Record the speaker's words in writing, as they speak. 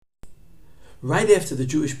Right after the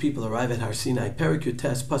Jewish people arrive at Har Sinai, Perek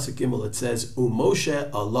Yutes, Pasuk Gimel, it says,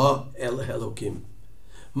 Moshe Allah el Elokim.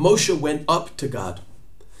 Moshe went up to God.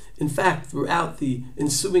 In fact, throughout the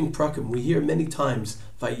ensuing prakim, we hear many times,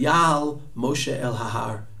 Vayal Moshe el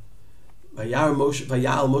Hahar, Vayal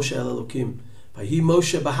Moshe el Elokim, Vayi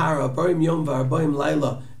Moshe Bahar Abarim Yom V'Arbaim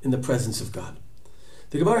Laila, in the presence of God.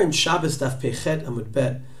 The Gemara in Shabbos Daf Pechet Amud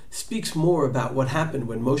Bet speaks more about what happened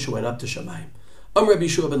when Moshe went up to Shamayim. Rabbi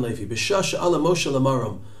Yeshua ben Levi, B'shasha ala Moshe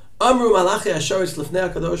lamarom, Amru malachi asharis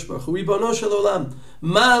lefnei HaKadosh Baruch Hu, Ribono shel olam,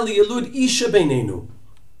 ma liyelud isha beinenu.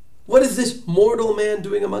 What is this mortal man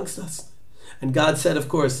doing amongst us? And God said, of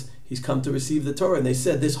course, he's come to receive the Torah. And they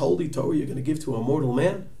said, this holy Torah you're going to give to a mortal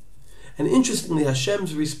man? And interestingly,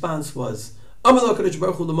 Hashem's response was, Amar lo HaKadosh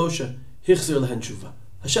Baruch Hu l'Moshe, hichzir lehen tshuva.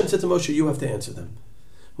 Hashem said to Moshe, you have to answer them.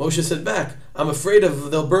 Moshe said back, I'm afraid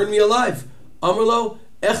they'll burn me alive. Amar lo,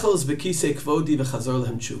 echoz b'kisei kvodi v'chazor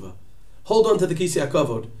lehem tshuva. Hold on to the kisei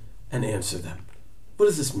hakavod and answer them. What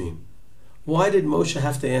does this mean? Why did Moshe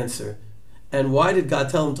have to answer? And why did God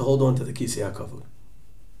tell him to hold on to the kisei hakavod?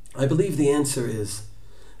 I believe the answer is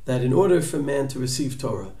that in order for man to receive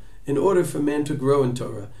Torah, in order for man to grow in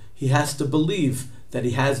Torah, he has to believe that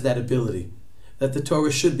he has that ability, that the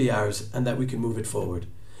Torah should be ours and that we can move it forward.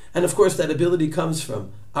 And of course that ability comes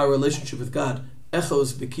from our relationship with God,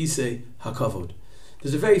 echos b'kisei hakavod.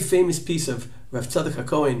 There's a very famous piece of Rav Tzadok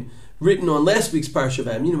HaKohen written on last week's parsha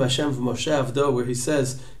Vayaminu Hashem v'Moshe Avdo, where he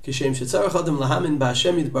says, "Kishem shetzarach adam lahamin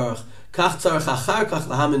b'Hashem yitbarach, kach tzarach achar kach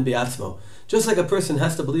lahamin b'atzmo." Just like a person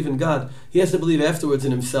has to believe in God, he has to believe afterwards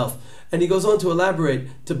in himself. And he goes on to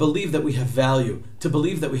elaborate, to believe that we have value, to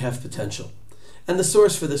believe that we have potential. And the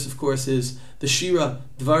source for this, of course, is the Shira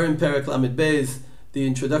Dvarim Perek Lamed Beis, the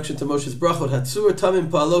introduction to Moshe's brachot, Hatzur Tamim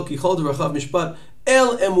Pa'alo Ki Chol D'Rachav Mishpat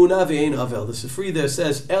El Emuna V'Ein Avel. The Sifri there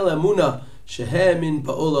says El Emuna Shehem Min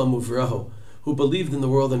Pa'ola Muvraho, who believed in the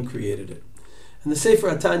world and created it. And the Sefer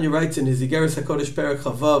HaTanya writes in his Igeres HaKodesh Perek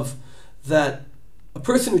Chavav that a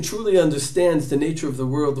person who truly understands the nature of the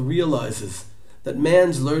world realizes that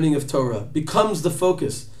man's learning of Torah becomes the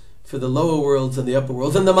focus for the lower worlds and the upper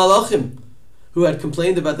worlds. And the Malachim, who had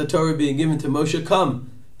complained about the Torah being given to Moshe, come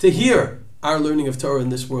to hear our learning of Torah in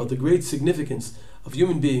this world, the great significance of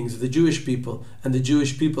human beings, the Jewish people, and the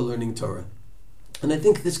Jewish people learning Torah. And I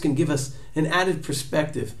think this can give us an added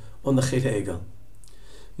perspective on the Chet HaEgel.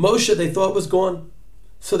 Moshe, they thought, was gone.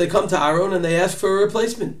 So they come to Aaron and they ask for a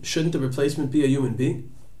replacement. Shouldn't the replacement be a human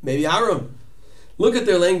being? Maybe Aaron. Look at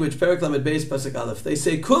their language, Perek Lamed Beis Pasuk Aleph. They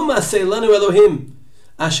say, Kum aseh lanu Elohim,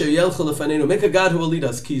 asher yelchu lefanenu. Make a God who will lead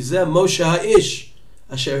us. Ki zeh Moshe ha'ish,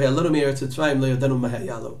 asher ha'elanu me'eretz Mitzrayim lo yadanu ma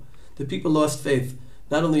ha'yalo. The people lost faith,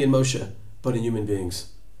 not only in Moshe, but in human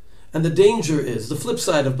beings. And the danger is, the flip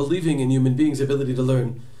side of believing in human beings' ability to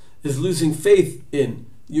learn, is losing faith in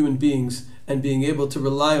human beings and being able to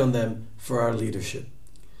rely on them for our leadership.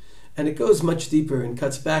 And it goes much deeper and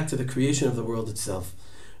cuts back to the creation of the world itself.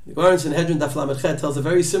 The Gemara in Sanhedrin Daf Lamed Chet tells a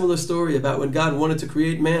very similar story about when God wanted to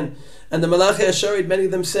create man. And the Malachi Asharid, many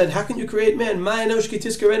of them said, how can you create man? Ma enosh ki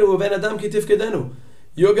tizkerenu uven adam ki tifkedenu.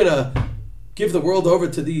 You're going to give the world over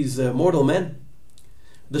to these mortal men?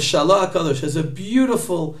 The Shalah HaKadosh has a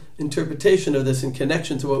beautiful interpretation of this in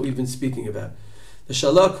connection to what we've been speaking about. The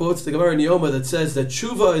Shalah quotes the Gemara in Yoma that says that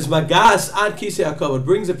tshuva is magas ad kisei hakavod,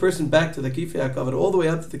 brings a person back to the kisei hakavod, all the way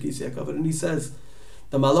up to the kisei hakavod. And he says,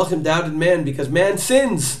 the Malachim doubted man because man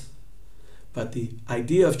sins. But the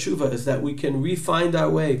idea of tshuva is that we can re-find our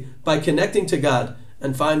way by connecting to God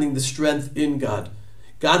and finding the strength in God.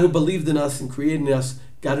 God who believed in us and creating us,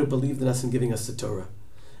 God who believed in us and giving us the Torah.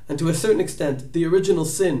 And to a certain extent, the original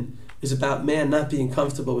sin is about man not being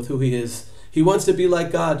comfortable with who he is. He wants to be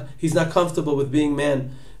like God. He's not comfortable with being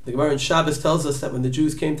man. The Gemara in Shabbos tells us that when the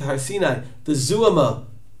Jews came to Har Sinai, the zuama,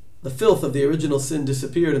 the filth of the original sin,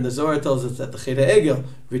 disappeared, and the Zohar tells us that the Chet HaEgel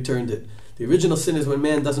returned it. The original sin is when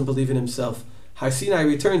man doesn't believe in himself. Har Sinai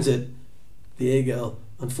returns it. The Egel,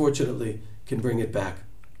 unfortunately, can bring it back.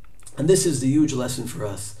 And this is the huge lesson for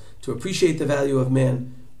us, to appreciate the value of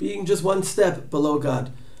man being just one step below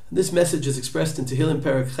God. And this message is expressed in Tehillim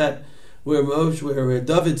Perek Chet, where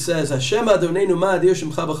David says, Hashem Adonenu ma adir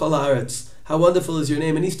shemcha b'chol haaretz. How wonderful is your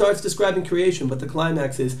name. And he starts describing creation, but the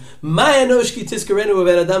climax is, Ma enosh ki tizkerenu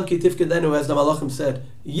uven adam ki tifkedenu, as the Malachim said.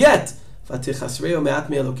 Yet, v'tichasreu me'at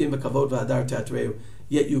me'elokim v'kavod v'adar te'atreu.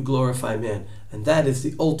 Yet you glorify man. And that is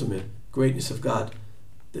the ultimate greatness of God.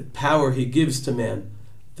 The power he gives to man,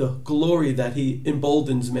 the glory that he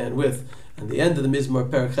emboldens man with. And the end of the Mizmor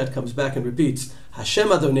Perek Chet comes back and repeats, Hashem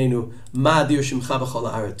Adonenu ma adir shemcha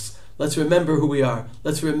b'chol haaretz. Let's remember who we are.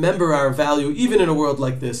 Let's remember our value, even in a world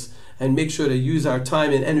like this, and make sure to use our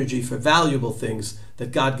time and energy for valuable things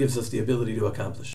that God gives us the ability to accomplish.